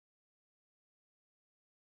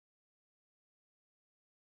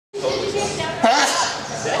Very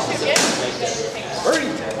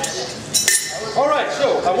intense. All right,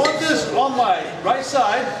 so I want this on my right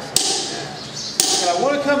side, and I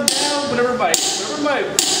want to come down whenever my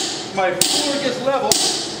floor gets level.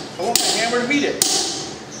 I want my hammer to meet it.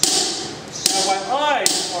 Now my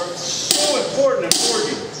eyes are so important in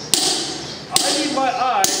forging. I need my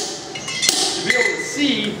eyes to be able to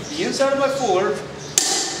see the inside of my fuller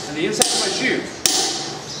and the inside of my shoe.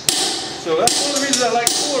 So that's one of the reasons I like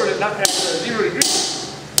fuller and not have 0 degrees.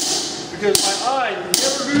 Because my eye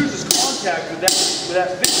never loses contact with that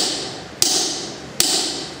finish.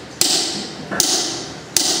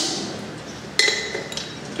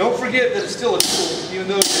 Don't forget that it's still a tool, even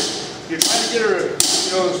though you're trying to get her,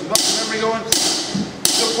 some muscle memory going.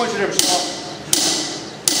 Still punch it every so often.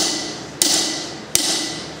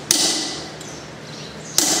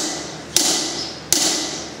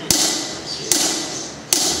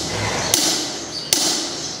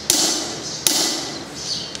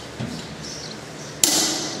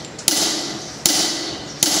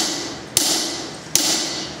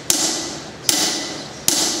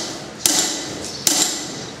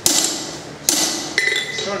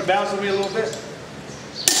 Starting to bounce on me a little bit.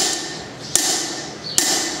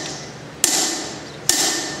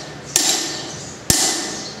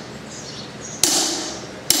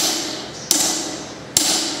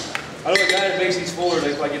 I know the guy that makes these fullers,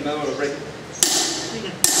 if I get another one to break it.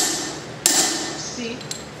 See?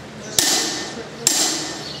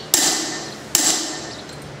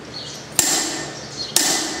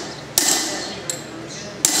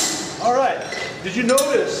 All right. Did you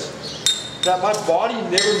notice that my body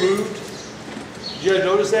never moved? Did you guys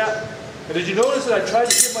notice that? And did you notice that I tried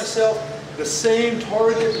to give myself the same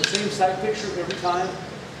target, the same sight picture every time?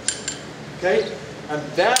 Okay? And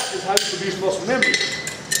that is how you produce muscle memory.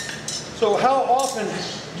 So how often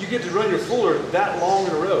do you get to run your fuller that long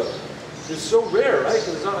in a row? It's so rare, right?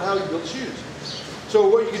 Because it's not how you build shoes. So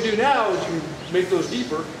what you can do now is you can make those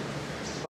deeper